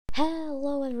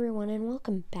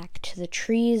welcome back to the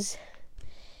trees.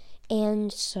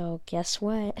 And so, guess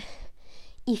what?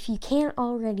 If you can't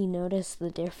already notice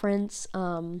the difference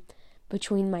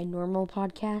between my normal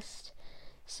podcast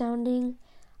sounding,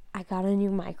 I got a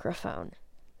new microphone.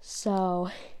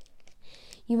 So,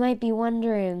 you might be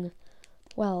wondering,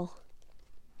 well,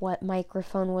 what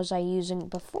microphone was I using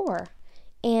before?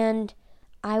 And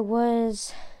I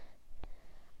was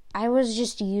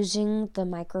just using the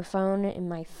microphone in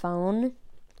my phone,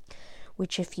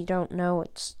 which, if you don't know,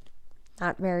 it's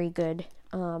not very good.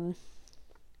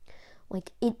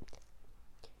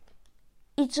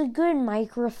 It's a good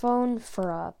microphone for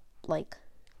a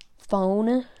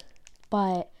phone,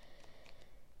 but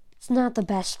it's not the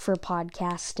best for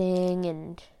podcasting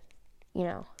and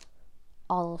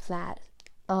all of that.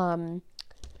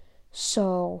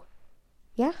 So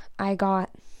yeah, I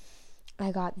got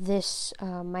this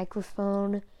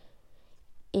microphone.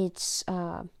 It's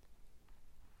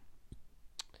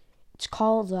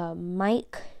called a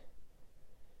Mic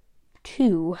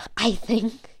 2, I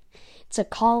think. It's a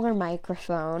collar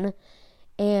microphone,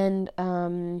 and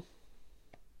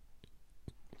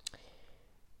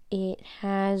it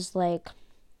has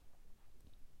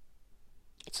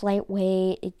it's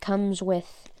lightweight. It comes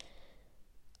with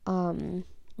the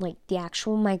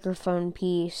actual microphone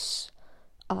piece,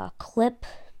 a clip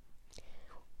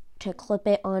to clip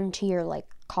it onto your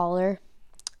collar.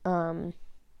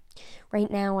 Right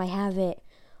now I have it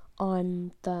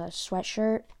on the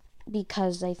sweatshirt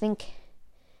because I think it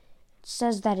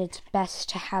says that it's best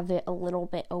to have it a little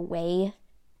bit away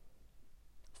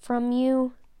from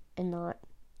you and not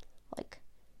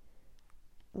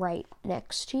right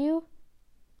next to you,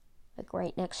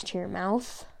 right next to your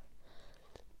mouth.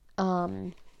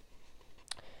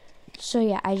 So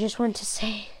yeah, I just want to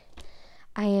say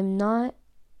I am not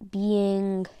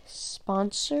being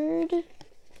sponsored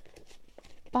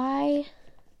by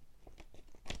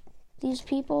these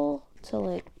people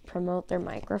to promote their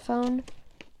microphone.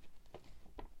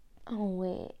 Oh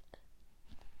wait,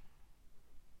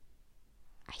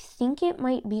 I think it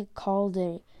might be called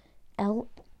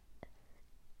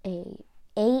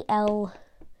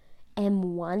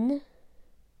ALM1.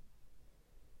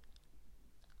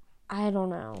 I don't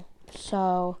know.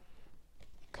 So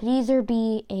could either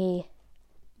be a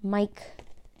Mic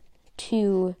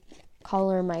 2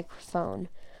 collar microphone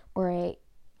or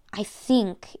I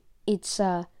think it's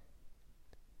ALM1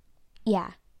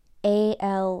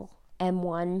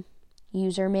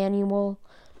 user manual.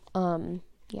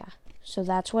 So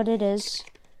that's what it is.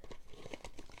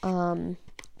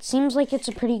 Seems like it's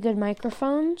a pretty good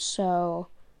microphone, so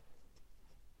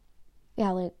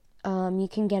yeah, you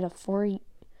can get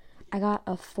I got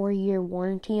a 4-year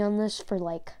warranty on this for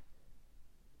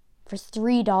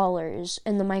 $3,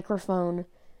 and the microphone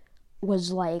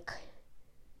was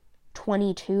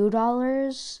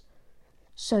 $22.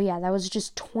 So yeah, that was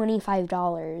just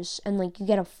 $25, and you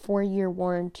get a 4-year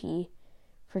warranty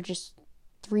for just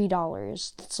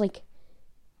 $3. That's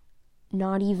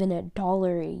not even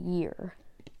 $1 a year.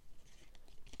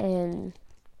 And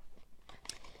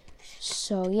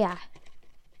so yeah,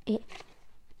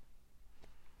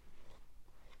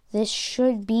 this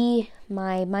should be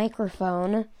my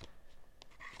microphone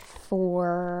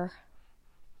for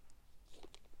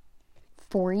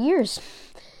 4 years.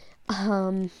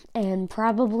 And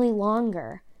probably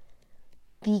longer,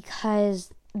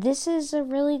 because this is a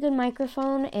really good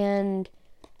microphone, and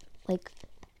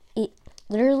it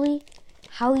literally,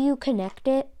 how you connect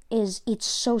it's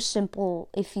so simple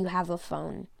if you have a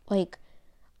phone.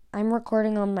 I'm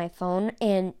recording on my phone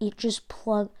and it just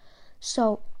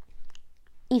so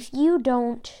if you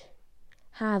don't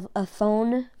have a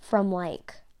phone from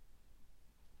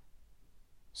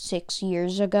 6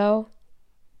 years ago,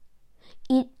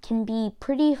 it can be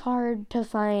pretty hard to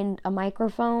find a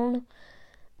microphone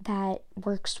that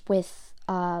works with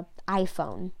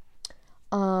iPhone.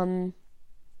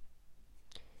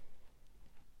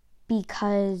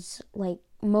 Because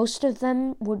most of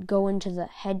them would go into the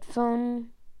headphone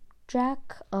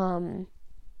jack, or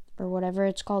whatever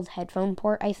it's called, headphone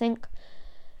port, I think.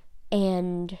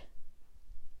 And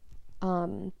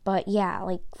but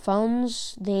yeah,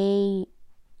 phones, they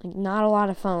not a lot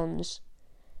of phones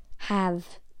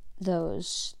have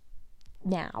those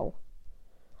now.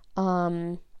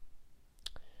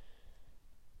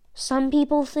 Some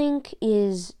people think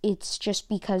it's just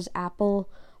because Apple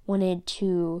wanted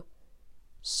to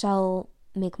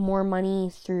make more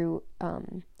money through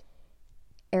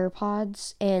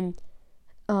AirPods, and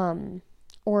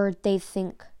or they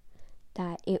think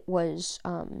that it was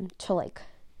to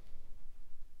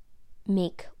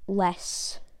make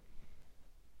less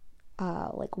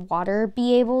like water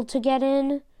be able to get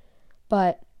in.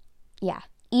 But yeah,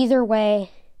 either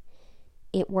way,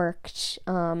 it worked.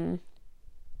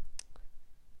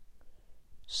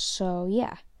 So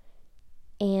yeah.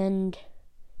 And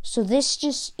so this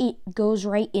just, it goes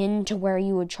right into where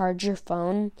you would charge your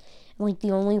phone. Like,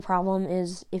 the only problem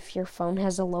is if your phone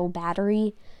has a low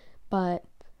battery, but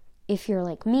if you're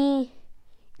like me,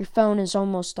 your phone is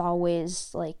almost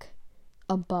always like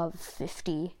above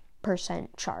 50%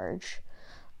 charge.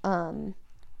 But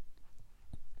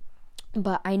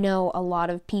I know a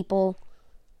lot of people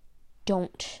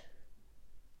don't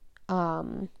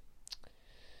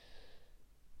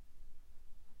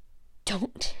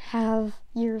have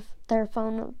their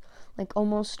phone like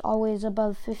almost always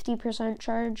above 50%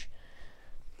 charge.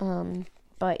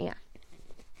 But yeah.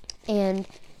 And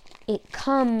it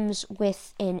comes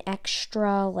with an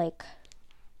extra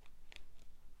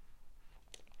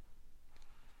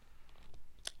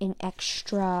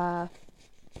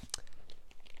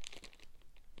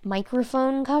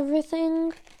microphone cover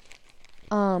thing.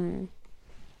 Where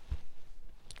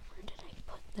did I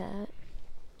put that?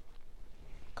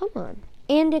 Come on.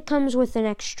 And it comes with an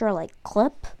extra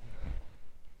clip.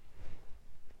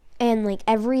 And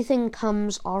everything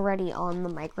comes already on the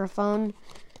microphone.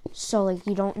 So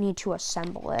you don't need to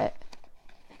assemble it.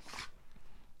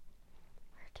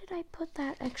 Where did I put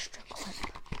that extra clip?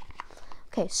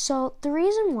 Okay, so the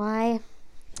reason why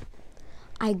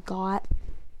I got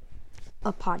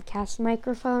a podcast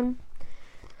microphone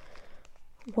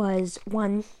was,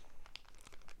 one,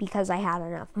 because I had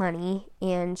enough money.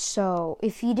 And so,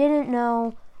 if you didn't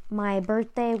know, my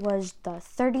birthday was the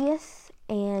 30th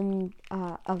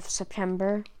of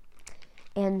September.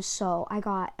 And so I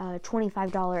got a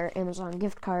 $25 Amazon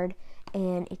gift card,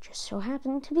 and it just so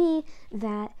happened to be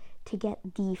that to get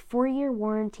the 4-year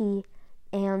warranty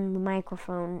and the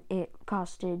microphone, it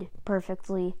costed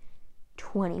perfectly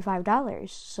 $25.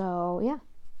 So, yeah.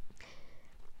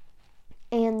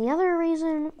 And the other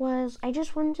reason was I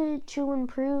just wanted to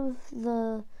improve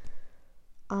the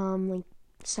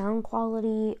sound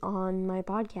quality on my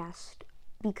podcast,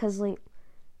 because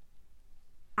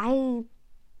I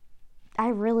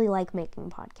really like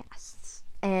making podcasts,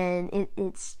 and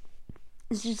it's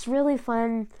just really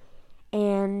fun.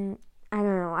 And I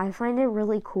don't know, I find it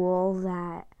really cool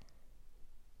that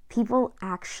people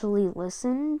actually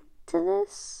listen to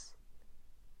this.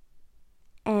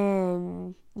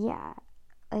 And yeah,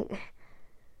 I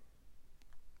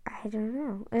don't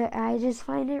know, I just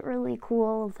find it really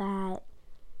cool that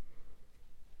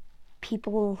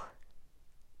people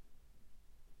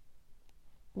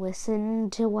listen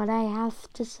to what I have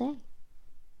to say.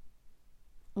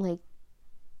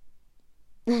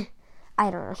 I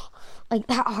don't know.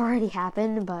 That already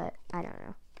happened, but I don't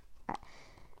know.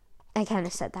 I kind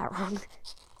of said that wrong.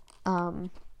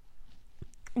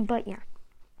 But yeah.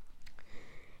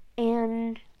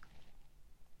 And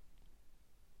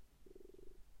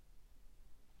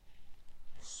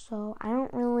so I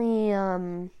don't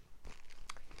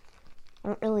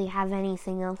really have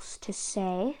anything else to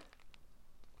say.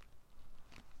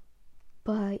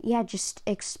 But yeah, just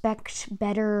expect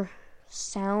better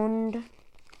sound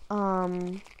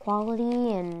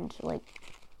quality, and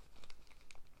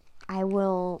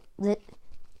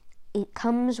it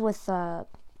comes with a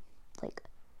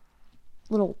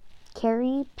little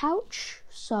carry pouch,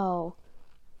 so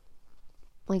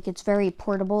it's very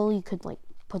portable. You could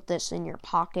put this in your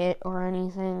pocket or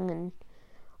anything,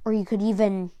 or you could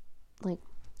even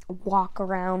walk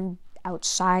around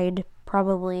outside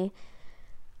probably.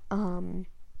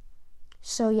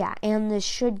 So yeah, and this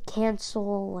should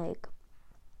cancel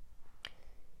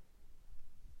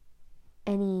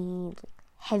any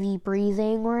heavy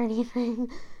breathing or anything.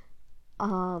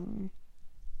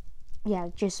 Yeah,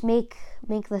 just make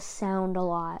the sound a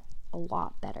lot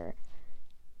better.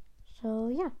 So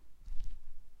yeah,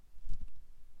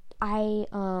 I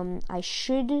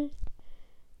should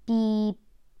be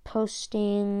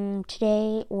posting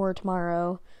today or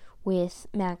tomorrow with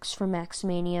Max from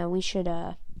Maxmania. We should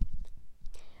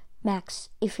Max,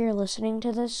 if you're listening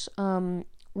to this,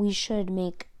 we should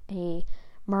make a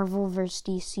Marvel vs.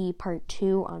 DC Part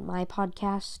 2 on my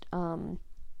podcast.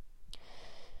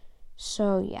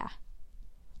 So yeah.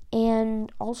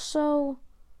 And also,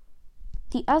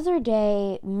 the other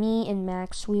day, me and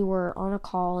Max, we were on a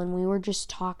call, and we were just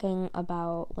talking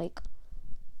about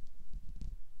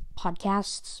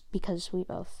podcasts, because we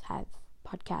both have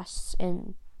podcasts,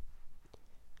 and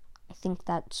I think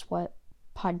that's what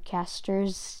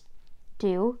podcasters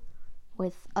do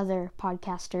with other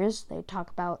podcasters. They talk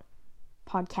about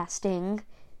podcasting.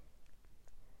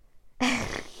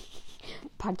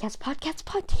 podcast.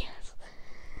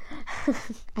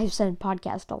 I've said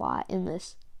podcast a lot in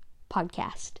this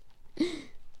podcast.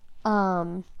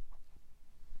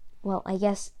 Well, I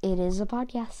guess it is a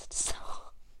podcast, so.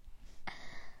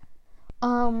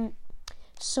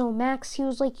 So Max, he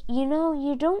was like, you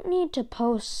don't need to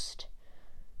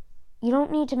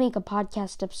make a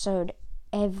podcast episode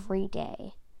every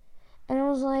day. And I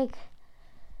was like,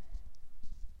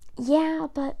 yeah,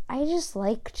 but I just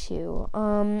like to.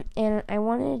 And I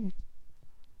want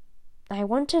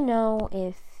to know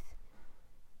if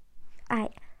I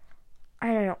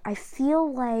don't know, I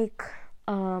feel like,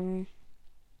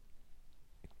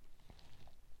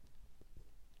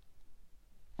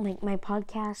 like my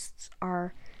podcasts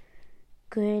are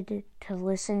good to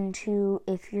listen to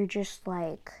if you're just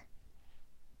like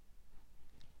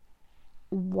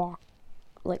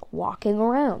walking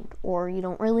around or you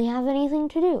don't really have anything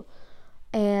to do.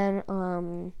 And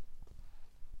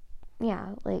yeah,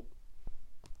 like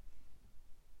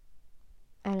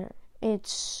I don't know.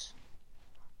 It's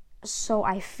so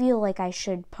I feel like I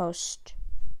should post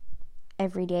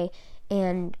every day,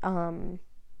 and I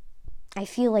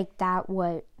feel like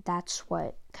that's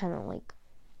what kind of like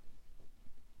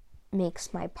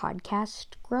makes my podcast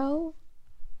grow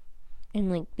and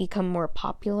like become more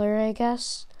popular, I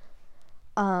guess.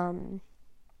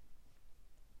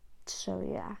 So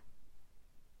yeah,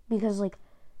 because like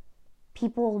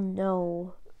people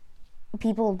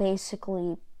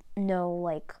basically know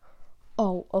like,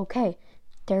 oh, okay,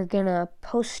 they're gonna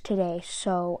post today,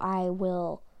 so I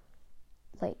will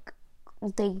like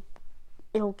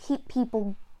it'll keep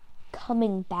people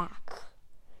coming back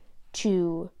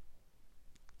to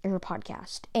your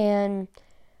podcast. And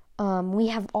we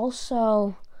have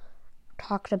also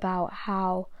talked about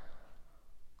how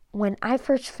when I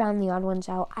first found The Odd Ones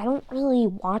Out, I don't really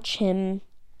watch him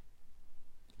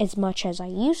as much as I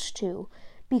used to,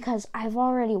 because I've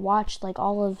already watched like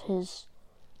all of his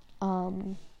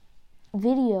videos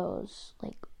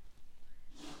like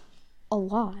a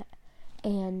lot.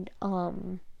 And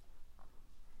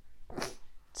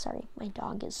sorry, my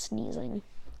dog is sneezing.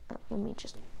 Let me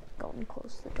just go and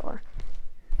close the door.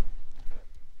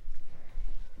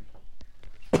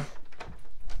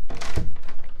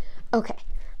 Okay.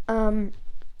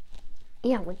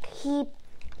 Yeah, like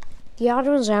The Odd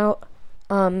Ones Out,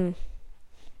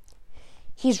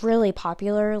 he's really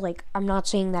popular. Like, I'm not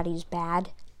saying that he's bad.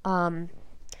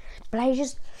 But I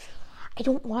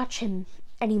don't watch him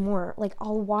anymore. Like,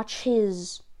 I'll watch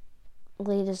his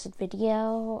latest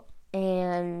video,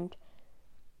 and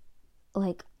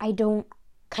like I don't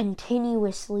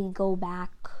continuously go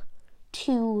back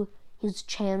to his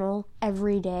channel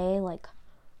every day, like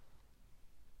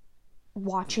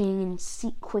watching and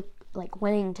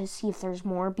wanting to see if there's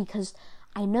more, because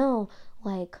I know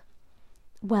like,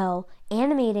 well,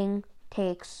 animating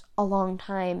takes a long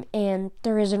time and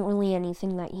there isn't really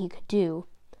anything that he could do.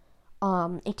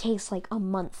 It takes like a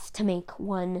month to make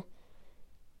one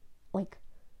like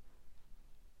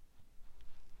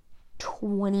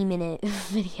 20-minute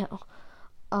video.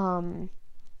 And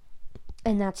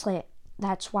that's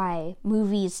why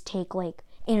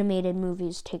animated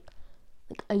movies take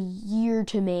like a year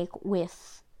to make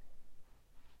with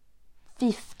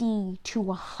 50 to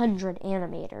 100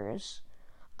 animators.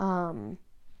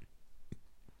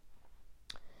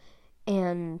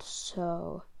 And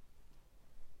so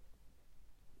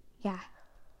yeah,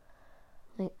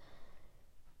 like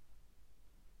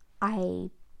I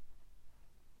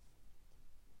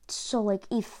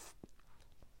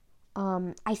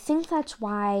think that's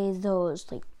why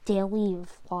those like daily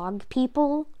vlog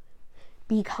people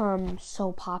become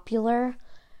so popular,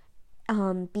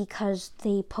 because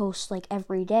they post like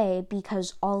every day,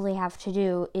 because all they have to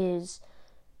do is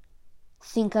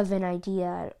think of an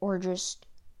idea or just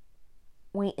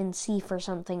wait and see for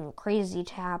something crazy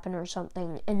to happen or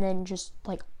something, and then just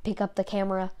like pick up the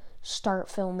camera, start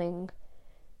filming,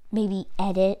 maybe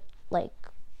edit. Like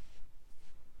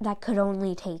that could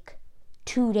only take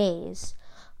 2 days.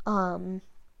 And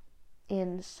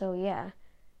so yeah.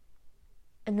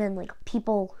 And then like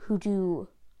people who do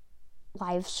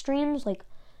live streams, like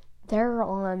they're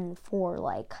on for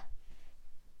like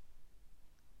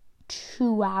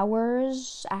 2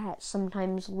 hours at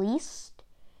sometimes least,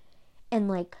 and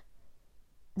like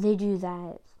they do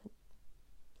that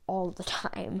all the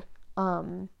time.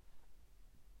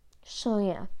 So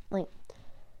yeah, like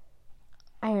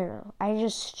I don't know,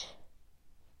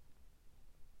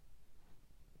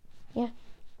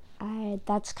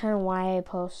 that's kind of why I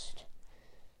post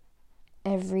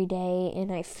every day,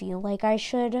 and I feel like I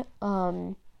should.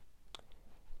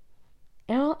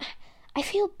 I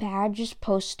feel bad just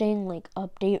posting like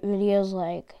update videos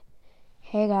like,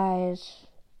 hey guys,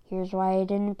 here's why I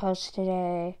didn't post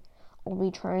today. I'll be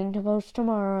trying to post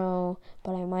tomorrow,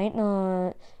 but I might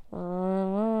not.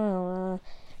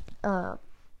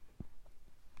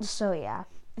 So yeah.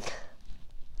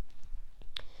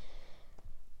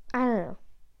 I don't know.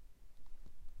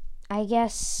 I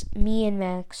guess me and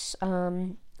Max,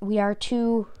 we are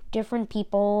two different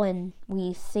people and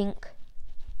we think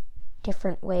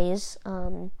different ways.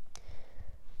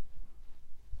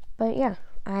 But yeah,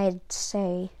 I'd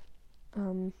say,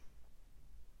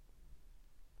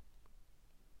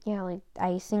 yeah, like,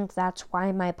 I think that's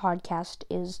why my podcast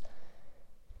is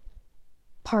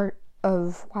part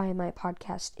of why my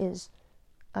podcast is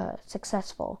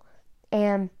successful.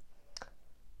 And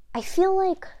I feel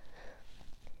like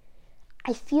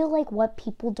what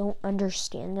people don't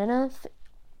understand enough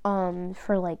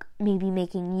for like maybe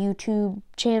making YouTube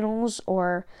channels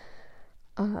or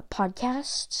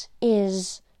podcasts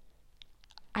is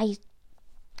I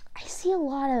see a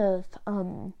lot of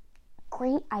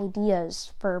great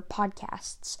ideas for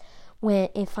podcasts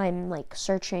if I'm like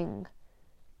searching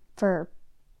for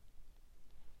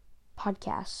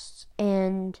podcasts,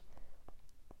 and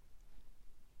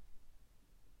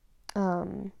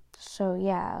so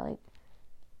yeah, like,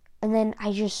 and then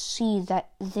I just see that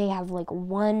they have like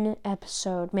one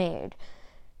episode made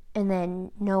and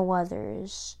then no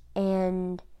others,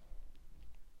 and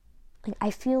like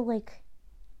I feel like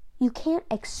you can't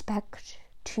expect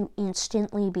to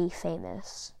instantly be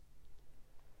famous.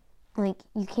 Like,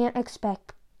 you can't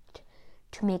expect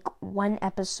to make one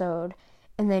episode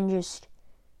and then just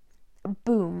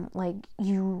boom, like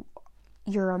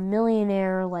you're a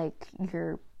millionaire, like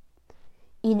you're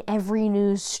in every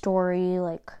news story,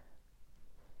 like,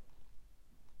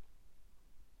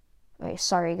 wait,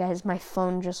 sorry guys, my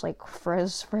phone just like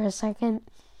froze for a second.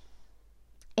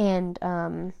 And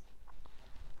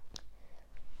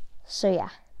so yeah.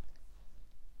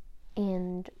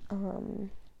 And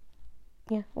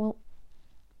yeah, well,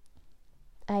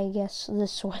 I guess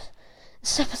this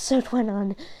episode went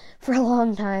on for a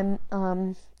long time.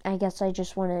 I guess I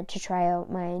just wanted to try out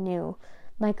my new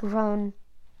microphone.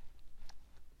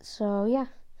 So yeah,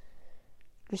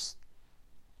 just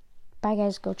bye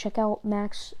guys. Go check out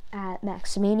Max at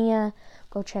Maximania.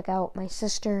 Go check out my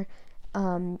sister,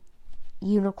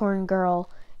 Unicorn Girl,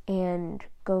 and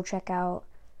go check out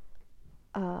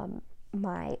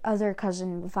my other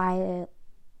cousin Violet.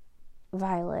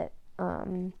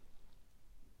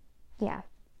 Yeah,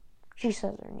 she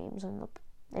says her names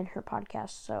in her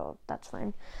podcast, so that's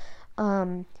fine.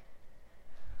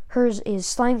 Hers is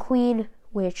Slime Queen,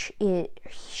 which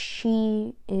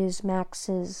she is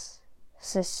Max's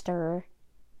sister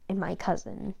and my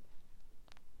cousin.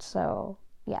 So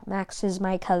yeah, Max is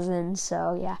my cousin.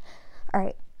 So yeah, all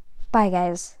right, bye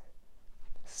guys.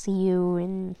 See you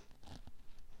in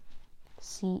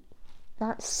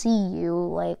not see you,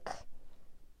 like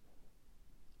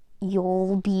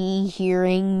you'll be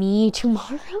hearing me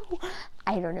tomorrow.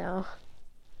 I don't know.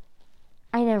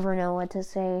 I never know what to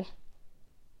say,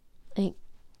 like,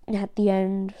 at the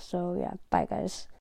end. So yeah, bye guys.